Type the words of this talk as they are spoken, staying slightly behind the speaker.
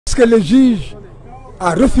Est-ce que le juge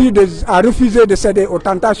a refusé de céder aux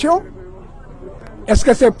tentations? Est-ce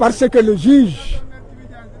que c'est parce que le juge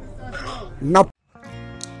n'a pas...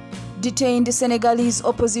 Detained Senegalese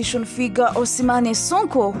opposition figure Ousmane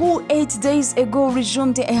Sonko, who 8 days ago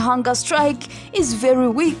resumed a hunger strike, is very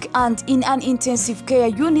weak and in an intensive care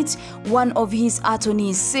unit, one of his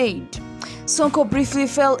attorneys said. Sonko briefly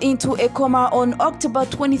fell into a coma on October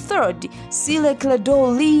 23rd, Sile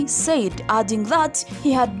Cledo Lee said, adding that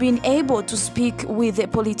he had been able to speak with a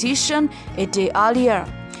politician a day earlier.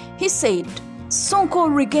 He said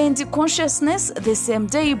Sonko regained consciousness the same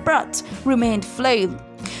day but remained frail.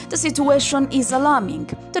 The situation is alarming.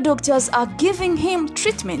 The doctors are giving him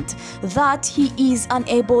treatment that he is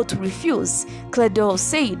unable to refuse, Cledo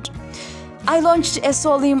said. I launched a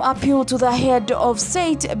solemn appeal to the head of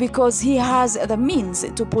state because he has the means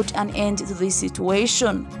to put an end to this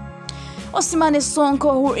situation. Ousmane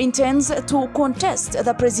Sonko, who intends to contest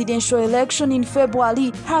the presidential election in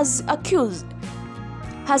February, has accused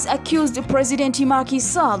President Macky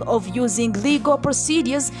Sall of using legal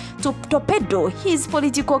procedures to torpedo his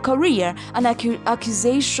political career, an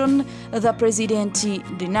accusation the president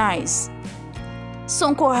denies.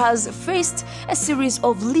 Sonko has faced a series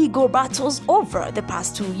of legal battles over the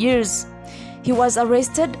past 2 years. He was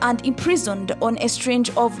arrested and imprisoned on a string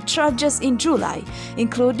of charges in July,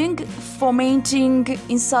 including fomenting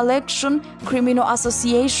insurrection, criminal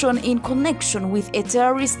association in connection with a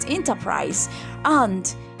terrorist enterprise,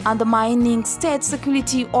 and undermining state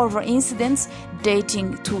security over incidents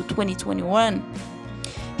dating to 2021.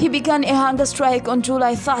 He began a hunger strike on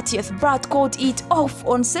July 30th but called it off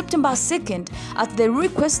on September 2nd at the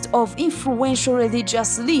request of influential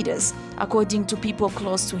religious leaders, according to people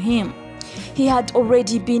close to him. He had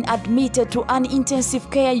already been admitted to an intensive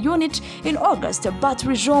care unit in August but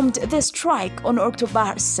resumed the strike on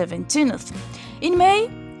October 17th. In May,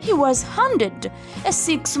 he was handed a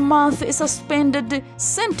 6-month suspended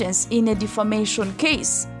sentence in a defamation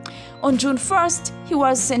case. On June 1st, he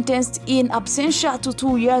was sentenced in absentia to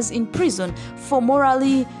 2 years in prison for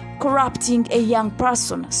morally corrupting a young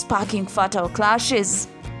person, sparking fatal clashes.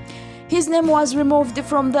 His name was removed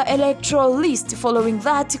from the electoral list following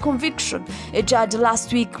that conviction. A judge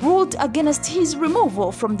last week ruled against his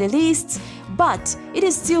removal from the list, but it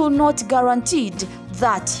is still not guaranteed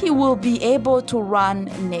that he will be able to run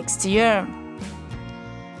next year.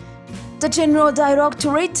 The General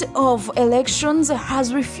Directorate of Elections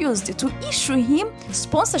has refused to issue him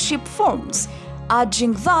sponsorship forms,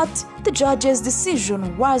 urging that the judge's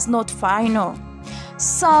decision was not final.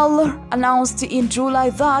 Sall announced in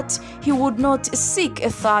July that he would not seek a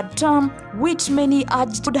third term, which many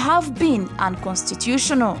urged would have been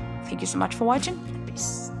unconstitutional. Thank you so much for watching.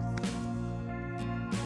 Peace.